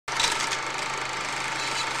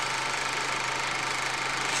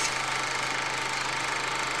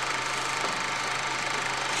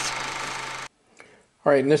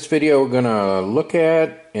All right, in this video we're going to look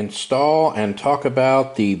at, install, and talk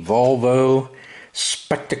about the Volvo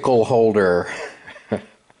spectacle holder.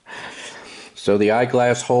 So the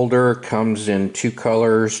eyeglass holder comes in two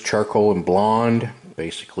colors, charcoal and blonde,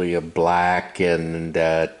 basically a black and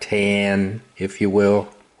tan, if you will.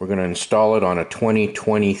 We're going to install it on a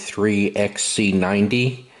 2023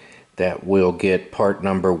 XC90 that will get part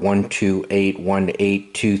number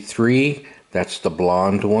 1281823. That's the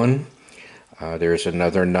blonde one. There's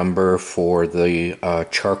another number for the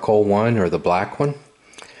charcoal one or the black one.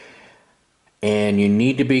 And you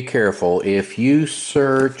need to be careful. If you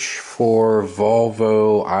search for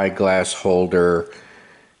Volvo eyeglass holder,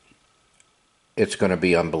 it's going to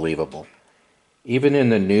be unbelievable. Even in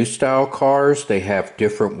the new style cars, they have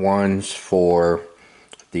different ones for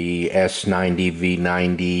the S90,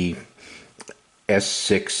 V90,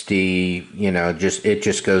 S60, it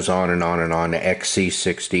just goes on and on and on, the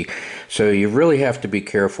XC60. So you really have to be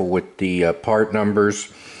careful with the part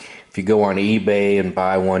numbers. If you go on eBay and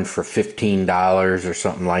buy one for $15 or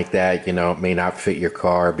something like that, it may not fit your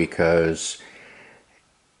car because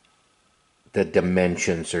the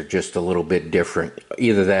dimensions are just a little bit different.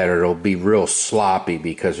 Either that or it'll be real sloppy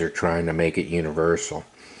because they're trying to make it universal.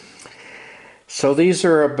 So these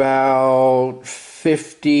are about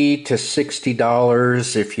 $50 to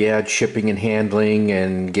 $60 if you add shipping and handling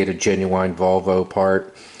and get a genuine Volvo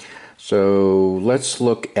part. So let's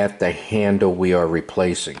look at the handle we are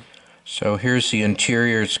replacing. So here's the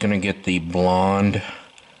interior. It's going to get the blonde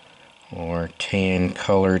or tan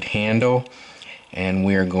colored handle, and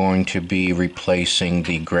we're going to be replacing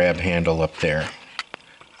the grab handle up there.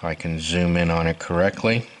 If I can zoom in on it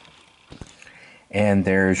correctly. And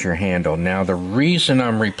there's your handle. Now the reason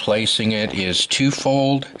I'm replacing it is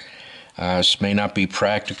twofold. This may not be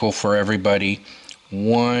practical for everybody.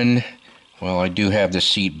 One, well, I do have the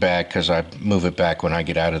seat back because I move it back when I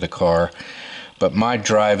get out of the car. But my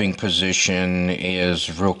driving position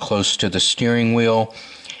is real close to the steering wheel,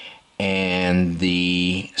 and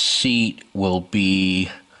the seat will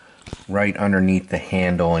be right underneath the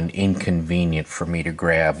handle and inconvenient for me to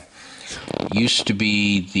grab. Used to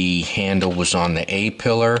be the handle was on the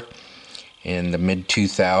A-pillar in the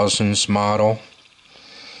mid-2000s model.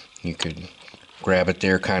 You could grab it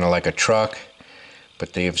there kind of like a truck,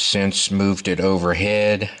 but they have since moved it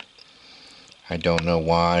overhead. I don't know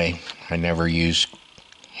why. I never used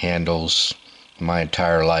handles my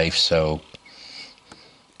entire life, so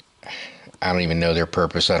I don't even know their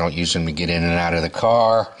purpose. I don't use them to get in and out of the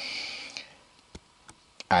car.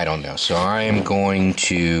 I don't know. So I am going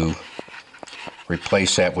to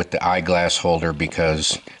replace that with the eyeglass holder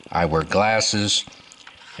because I wear glasses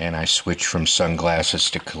and I switch from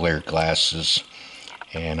sunglasses to clear glasses,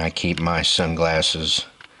 and I keep my sunglasses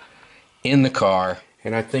in the car,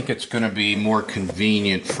 and I think it's going to be more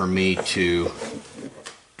convenient for me to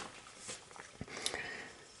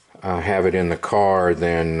have it in the car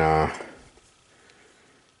than have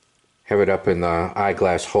it up in the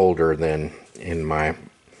eyeglass holder than in my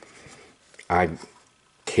eye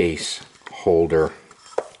case holder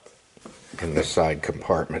in the side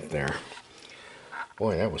compartment there.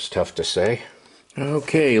 Boy, that was tough to say.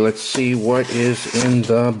 Okay, let's see what is in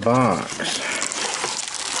the box.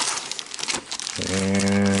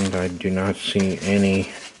 And I do not see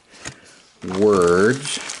any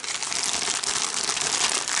words.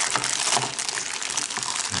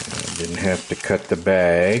 I didn't have to cut the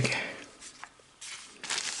bag.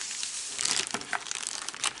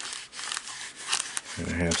 I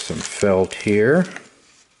have some felt here.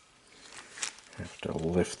 I have to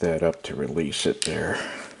lift that up to release it there.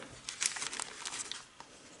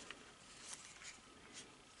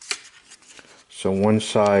 So one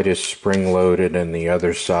side is spring-loaded and the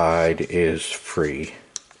other side is free.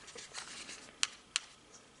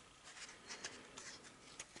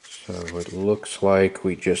 So it looks like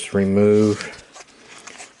we just removed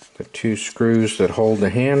the two screws that hold the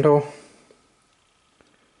handle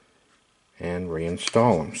and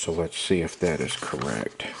reinstall them. So let's see if that is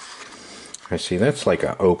correct. I see that's like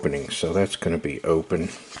an opening, so that's going to be open.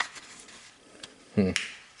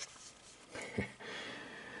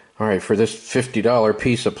 Alright, for this $50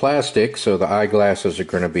 piece of plastic, so the eyeglasses are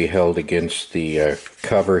going to be held against the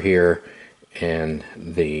cover here and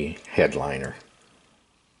the headliner.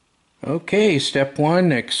 Okay, step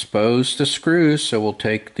one, expose the screws. So we'll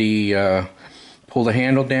take the pull the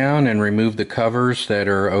handle down and remove the covers that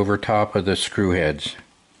are over top of the screw heads.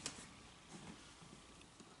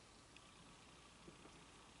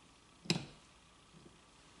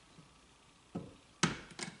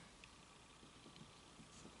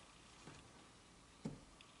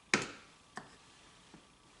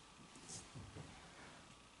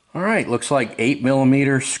 All right, looks like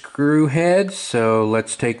 8mm screw heads, so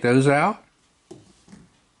let's take those out.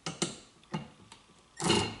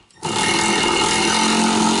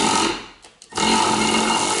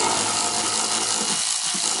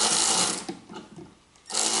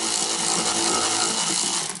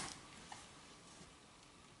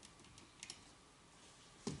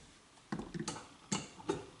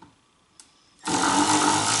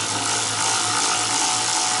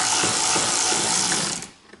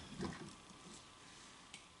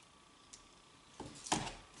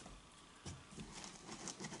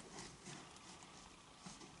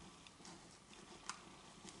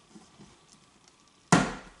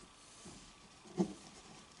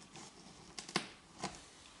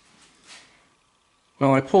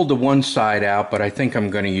 Well, I pulled the one side out, but I think I'm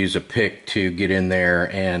going to use a pick to get in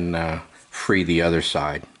there and free the other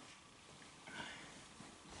side.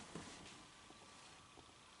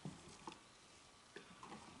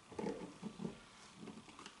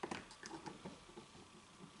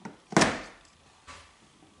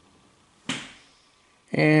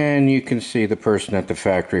 And you can see the person at the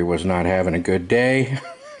factory was not having a good day.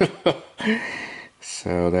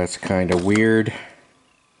 So that's kind of weird.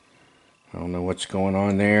 I don't know what's going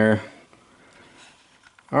on there.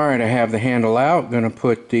 Alright, I have the handle out. I'm going to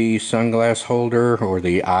put the sunglass holder or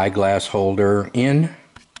the eyeglass holder in.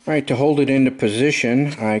 Alright, to hold it into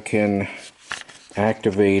position, I can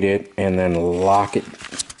activate it and then lock it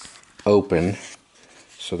open.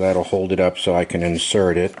 So that'll hold it up so I can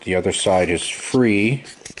insert it. The other side is free,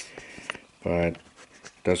 but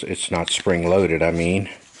it's not spring loaded, I mean.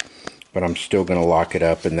 But I'm still going to lock it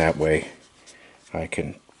up, and that way I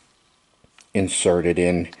can insert it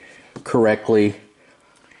in correctly.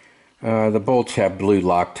 The bolts have blue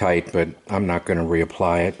Loctite, but I'm not going to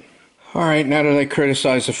reapply it. Alright, now that I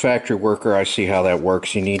criticize the factory worker, I see how that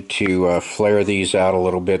works. You need to flare these out a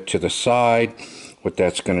little bit to the side. What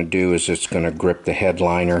that's going to do is it's going to grip the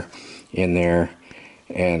headliner in there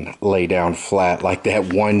and lay down flat like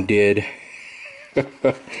that one did.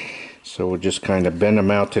 So we'll just kind of bend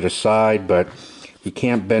them out to the side, but you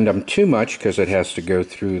can't bend them too much because it has to go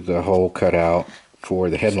through the hole cut out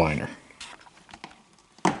for the headliner.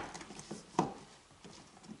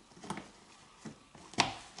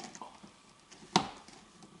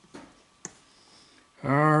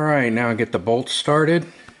 Alright, now I get the bolts started.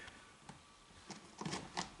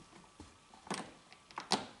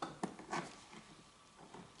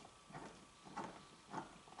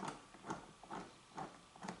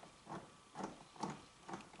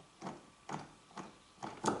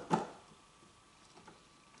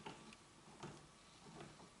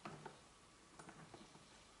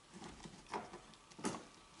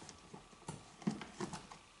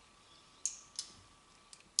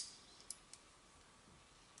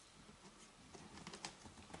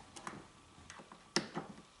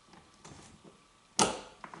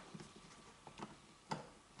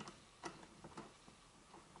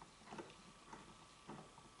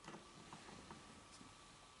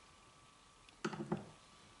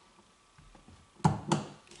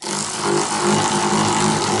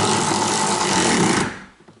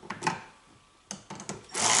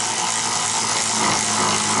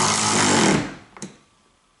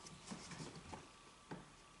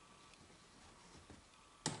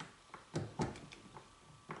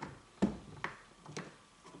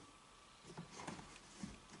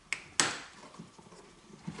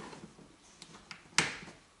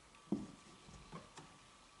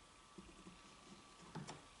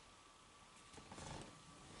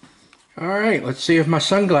 Alright, let's see if my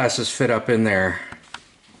sunglasses fit up in there.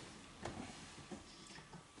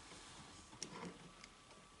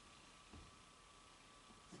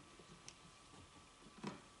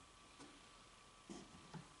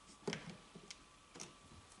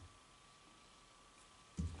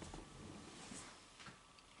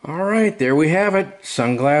 Alright, there we have it.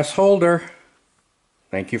 Sunglass holder.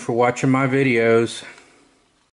 Thank you for watching my videos.